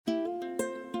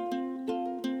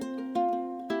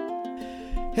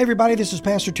Hey everybody, this is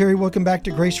Pastor Terry. Welcome back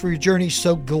to Grace for Your Journey.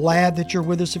 So glad that you're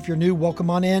with us. If you're new, welcome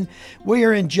on in. We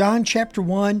are in John chapter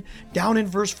 1, down in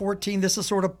verse 14. This is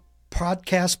sort of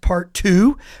podcast part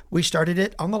 2. We started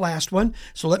it on the last one.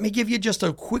 So let me give you just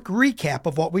a quick recap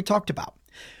of what we talked about.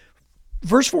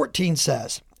 Verse 14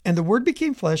 says, "And the Word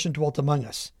became flesh and dwelt among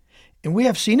us. And we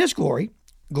have seen His glory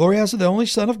as of the only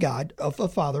Son of God, of the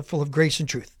Father, full of grace and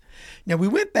truth." Now, we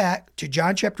went back to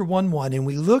John chapter 1:1, and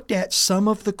we looked at some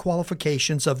of the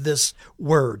qualifications of this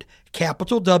word,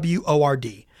 capital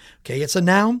W-O-R-D. Okay, it's a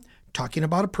noun talking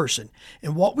about a person.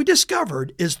 And what we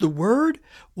discovered is the Word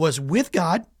was with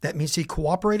God. That means He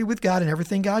cooperated with God in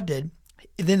everything God did.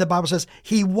 And then the Bible says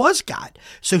He was God.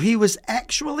 So He was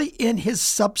actually in His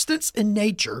substance and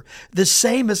nature the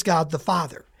same as God the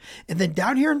Father. And then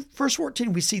down here in verse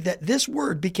 14, we see that this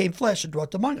Word became flesh and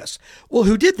dwelt among us. Well,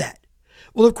 who did that?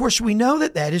 Well, of course, we know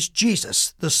that that is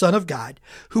Jesus, the Son of God,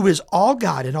 who is all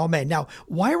God and all man. Now,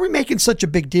 why are we making such a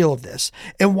big deal of this?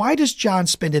 And why does John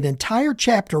spend an entire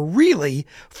chapter really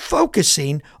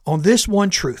focusing on this one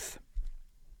truth?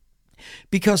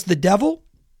 Because the devil,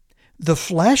 the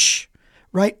flesh,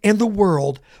 right, and the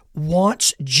world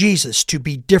wants Jesus to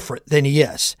be different than He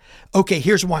is. Okay,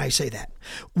 here's why I say that.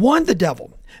 One, the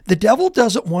devil. The devil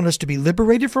doesn't want us to be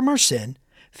liberated from our sin,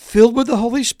 filled with the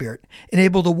Holy Spirit, and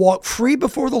able to walk free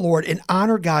before the Lord and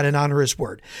honor God and honor His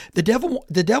Word. The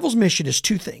devil's mission is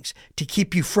two things: to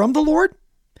keep you from the Lord,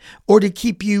 or to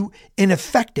keep you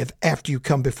ineffective after you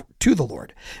come to the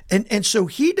Lord. And so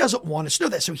he doesn't want us to know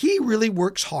that. So he really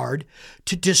works hard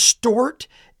to distort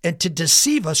and to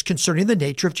deceive us concerning the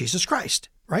nature of Jesus Christ,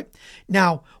 right?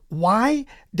 Now, why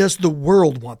does the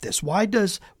world want this? Why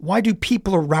do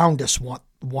people around us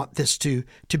want this to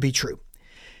be true?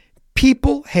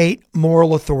 People hate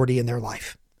moral authority in their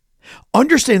life.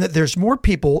 Understand that there's more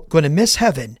people going to miss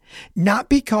heaven, not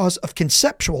because of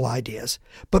conceptual ideas,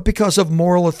 but because of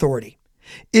moral authority.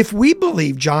 If we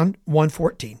believe John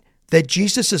 1:14, that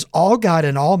Jesus is all God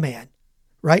and all man,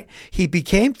 right? He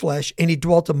became flesh and He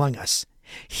dwelt among us.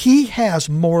 He has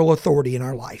moral authority in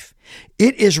our life.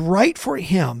 It is right for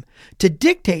Him to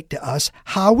dictate to us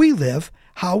how we live,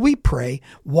 how we pray,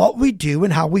 what we do,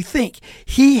 and how we think.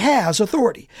 He has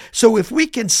authority. So if we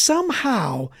can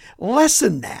somehow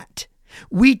lessen that,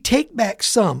 we take back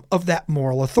some of that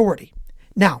moral authority.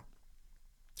 Now,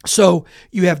 so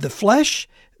you have the flesh,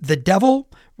 the devil,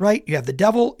 right? You have the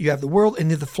devil, you have the world, and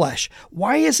you have the flesh.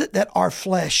 Why is it that our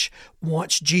flesh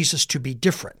wants Jesus to be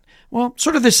different? Well,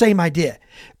 sort of the same idea.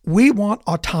 We want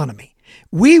autonomy.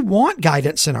 We want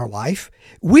guidance in our life.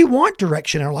 We want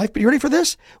direction in our life. But you ready for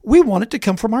this? We want it to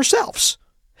come from ourselves.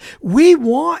 We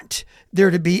want there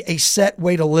to be a set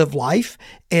way to live life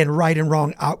and right and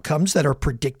wrong outcomes that are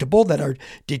predictable, that are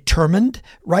determined,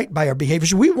 right, by our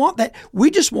behaviors. We want that. We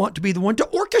just want to be the one to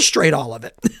orchestrate all of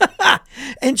it.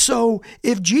 And so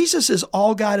if Jesus is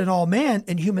all God and all man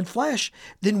in human flesh,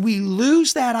 then we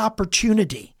lose that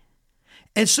opportunity.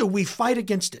 And so we fight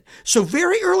against it. So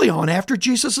very early on, after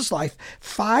Jesus' life,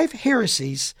 5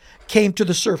 heresies came to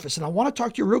the surface. And I want to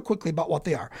talk to you real quickly about what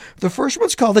they are. The first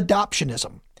one's called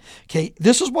adoptionism. Okay,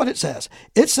 this is what it says.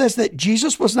 It says that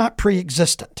Jesus was not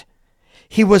pre-existent.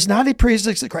 He was not a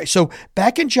pre-existent Christ. So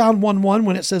back in John 1:1,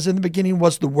 when it says in the beginning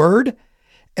was the Word,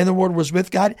 and the Word was with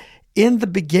God, in the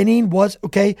beginning was,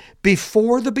 okay,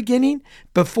 before the beginning,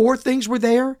 before things were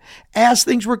there, as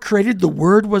things were created, the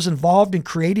Word was involved in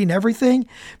creating everything.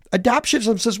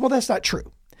 Adoptionism says, well, that's not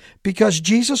true, because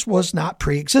Jesus was not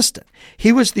pre-existent.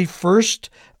 He was the first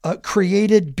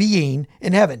created being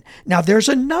in heaven. Now, there's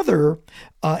another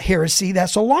heresy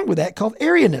that's along with that called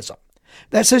Arianism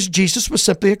that says Jesus was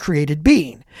simply a created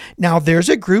being. Now, there's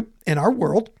a group in our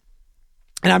world,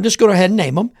 and I'm just going to go ahead and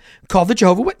name them, called the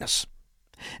Jehovah's Witness.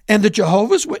 And the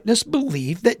Jehovah's Witness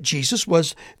believe that Jesus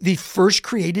was the first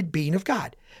created being of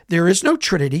God. There is no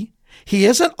Trinity. He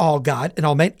isn't all God and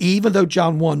all man, even though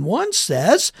John 1:1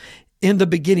 says, in the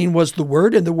beginning was the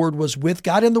Word, and the Word was with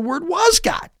God, and the Word was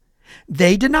God.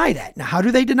 They deny that. Now, how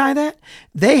do they deny that?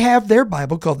 They have their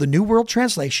Bible called the New World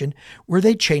Translation, where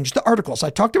they change the articles. I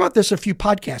talked about this a few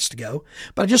podcasts ago,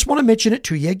 but I just want to mention it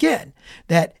to you again,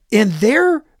 that in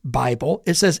their Bible,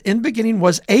 it says, in the beginning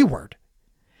was a Word.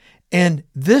 And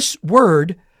this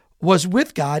Word was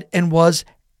with God and was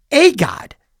a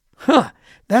God.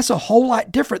 That's a whole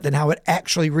lot different than how it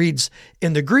actually reads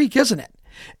in the Greek, isn't it?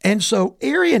 And so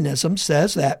Arianism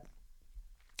says that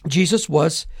Jesus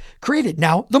was created.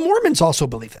 Now, the Mormons also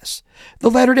believe this. The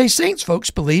Latter-day Saints folks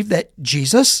believe that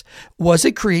Jesus was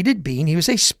a created being. He was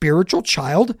a spiritual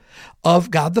child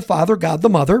of God the Father, God the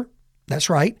Mother. That's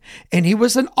right. And he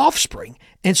was an offspring.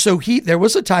 And so there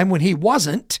was a time when he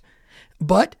wasn't,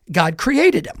 but God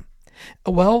created him.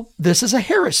 Well, this is a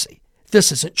heresy.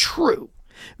 This isn't true.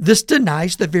 This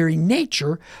denies the very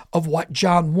nature of what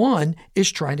John 1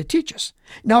 is trying to teach us.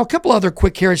 Now, a couple other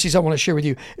quick heresies I want to share with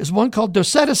you is one called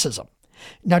Doceticism.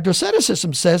 Now,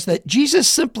 Doceticism says that Jesus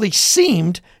simply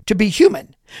seemed to be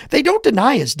human. They don't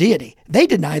deny his deity. They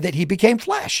deny that he became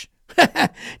flesh.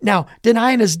 Now,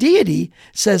 denying his deity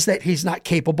says that he's not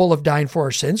capable of dying for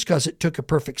our sins because it took a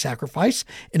perfect sacrifice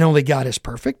and only God is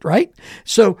perfect, right?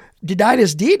 So denying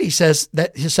his deity says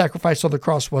that his sacrifice on the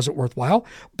cross wasn't worthwhile,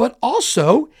 but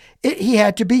also he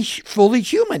had to be fully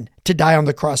human to die on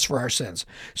the cross for our sins.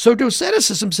 So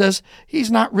Doceticism says he's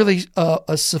not really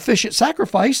a sufficient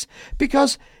sacrifice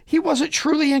because he wasn't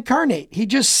truly incarnate. He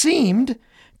just seemed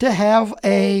to have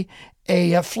a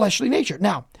fleshly nature.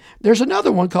 Now, there's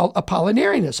another one called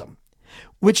Apollinarianism,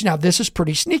 which now this is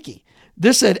pretty sneaky.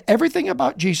 This said everything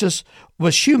about Jesus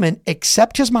was human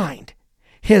except his mind.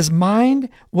 His mind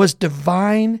was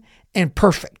divine and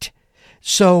perfect.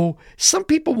 So some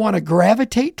people want to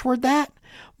gravitate toward that,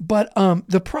 but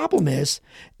the problem is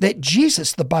that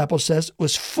Jesus, the Bible says,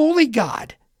 was fully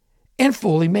God and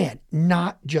fully man,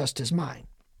 not just his mind.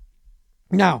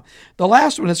 Now, the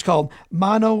last one is called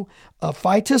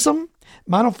monophytism.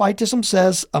 Monophytism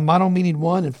says mono meaning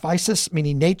one and physis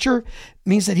meaning nature,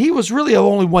 means that he was really of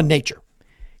only one nature.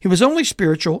 He was only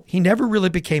spiritual. He never really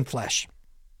became flesh.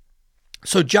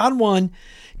 So John 1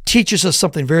 teaches us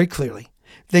something very clearly,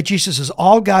 that Jesus is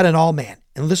all God and all man.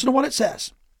 And listen to what it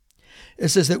says. It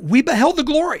says that we beheld the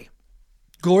glory.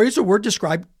 Glory is a word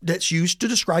that's used to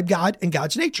describe God and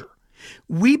God's nature.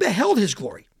 We beheld his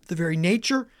glory, the very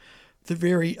nature, the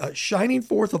very shining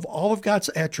forth of all of God's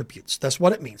attributes. That's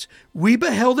what it means. We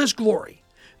beheld his glory,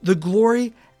 the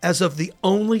glory as of the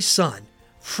only Son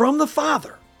from the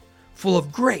Father, full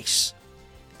of grace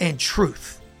and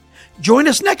truth. Join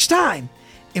us next time,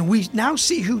 and we now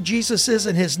see who Jesus is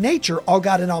in his nature, all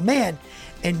God and all man,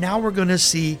 and now we're going to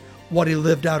see what he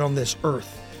lived out on this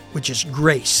earth, which is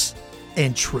grace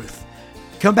and truth.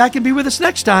 Come back and be with us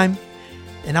next time,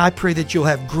 and I pray that you'll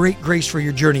have great grace for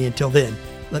your journey. Until then,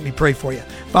 let me pray for you.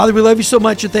 Father, we love you so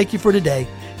much and thank you for today.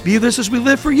 Be with us as we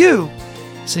live for you.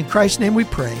 It's in Christ's name we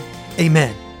pray.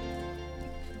 Amen.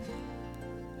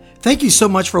 Thank you so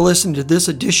much for listening to this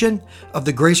edition of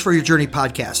the Grace for Your Journey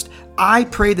podcast. I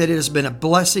pray that it has been a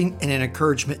blessing and an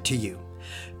encouragement to you.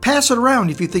 Pass it around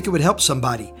if you think it would help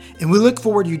somebody. And we look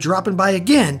forward to you dropping by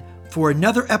again for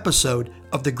another episode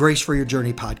of the Grace for Your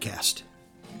Journey podcast.